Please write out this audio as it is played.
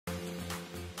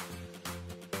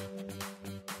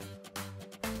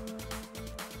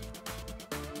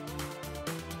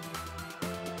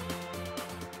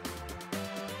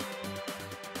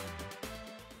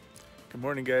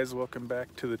Morning guys, welcome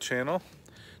back to the channel.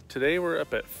 Today we're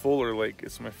up at Fuller Lake.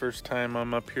 It's my first time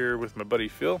I'm up here with my buddy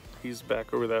Phil. He's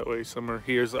back over that way somewhere.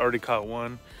 He has already caught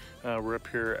one. We're up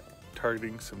here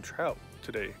targeting some trout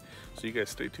today, so you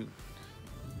guys stay tuned.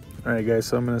 Alright guys,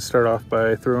 so I'm going to start off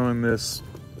by throwing this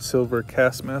silver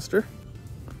kastmaster.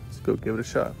 Let's go give it a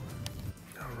shot.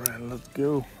 Alright, let's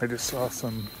go. I just saw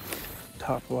some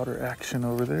top water action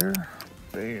over there.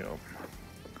 Bam.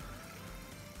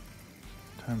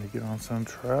 Time to get on some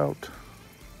trout.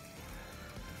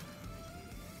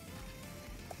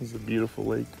 This is a beautiful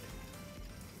lake.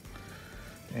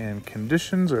 And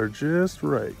conditions are just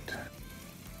right.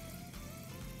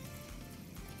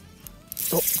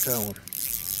 Oh, got one.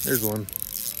 There's one.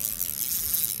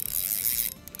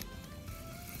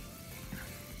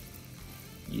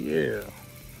 Yeah.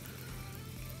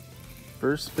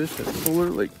 First fish at Fuller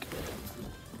Lake.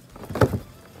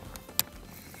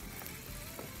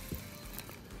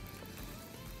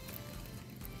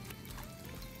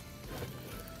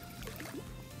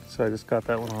 So I just got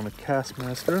that one on the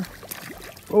kastmaster.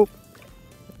 Oh,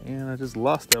 and I just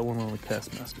lost that one on the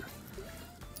kastmaster.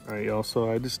 All right, y'all,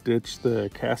 so I just ditched the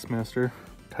kastmaster,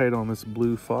 tied on this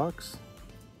blue fox.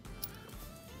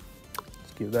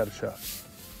 Let's give that a shot.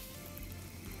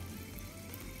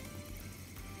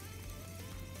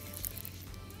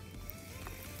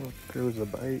 Oh, there was a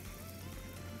bite.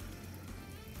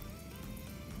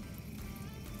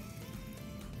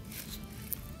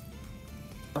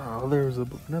 Oh, there was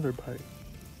another bite.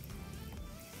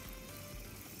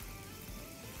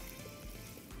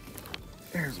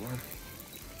 There's one.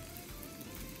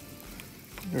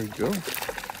 There we go.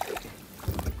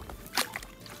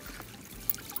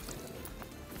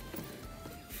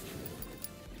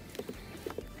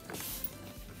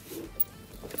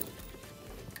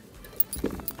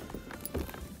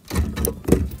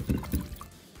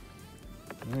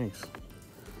 Nice.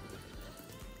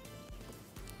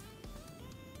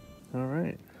 All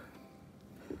right.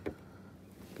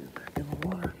 Get back in the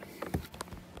water.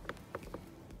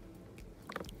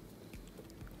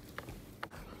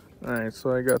 All right,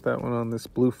 so I got that one on this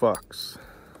blue fox.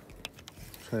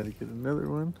 Try to get another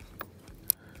one.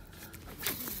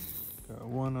 Got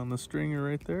one on the stringer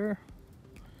right there.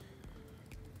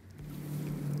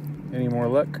 Any more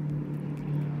luck?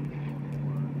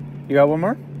 You got one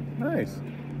more? Nice.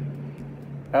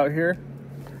 Out here?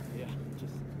 Yeah,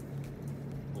 just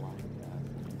blind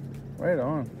cast. Right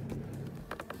on.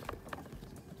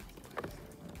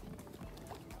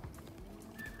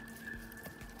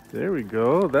 There we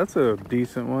go. That's a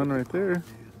decent one right there.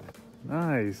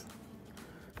 Nice.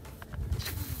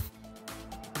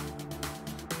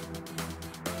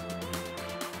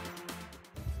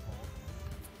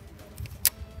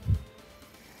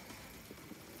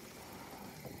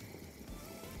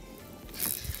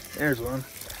 There's one.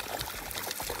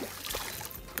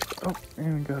 Oh,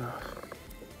 and we got a...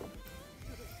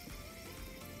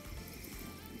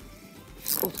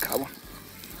 Oh, got one.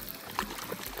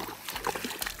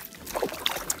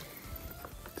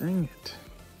 Dang it.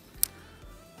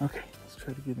 Okay, let's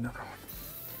try to get another one.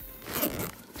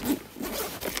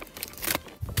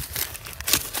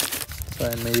 So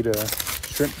I made a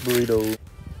shrimp burrito.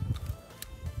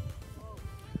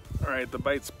 Alright, the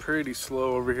bite's pretty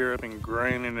slow over here. I've been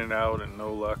grinding it out and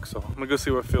no luck. So I'm gonna go see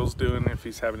what Phil's doing, if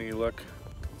he's having any luck.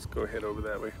 Let's go head over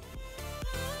that way.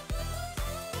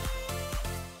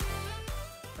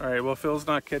 Alright, well, Phil's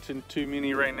not catching too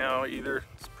many right now either.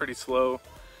 It's pretty slow.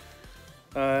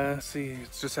 Let's see,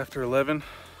 it's just after 11,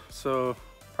 so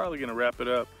probably gonna wrap it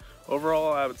up.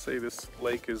 Overall, I would say this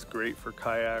lake is great for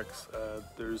kayaks.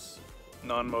 There's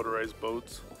non-motorized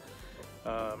boats.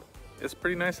 It's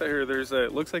pretty nice out here.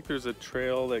 It looks like there's a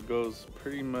trail that goes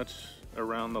pretty much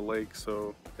around the lake,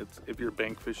 so if you're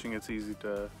bank fishing, it's easy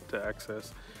to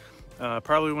access.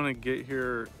 Probably want to get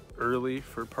here early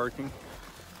for parking,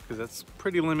 because that's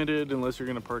pretty limited unless you're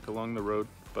gonna park along the road.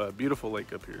 But beautiful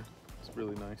lake up here. It's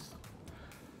really nice.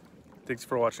 Thanks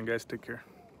for watching, guys. Take care.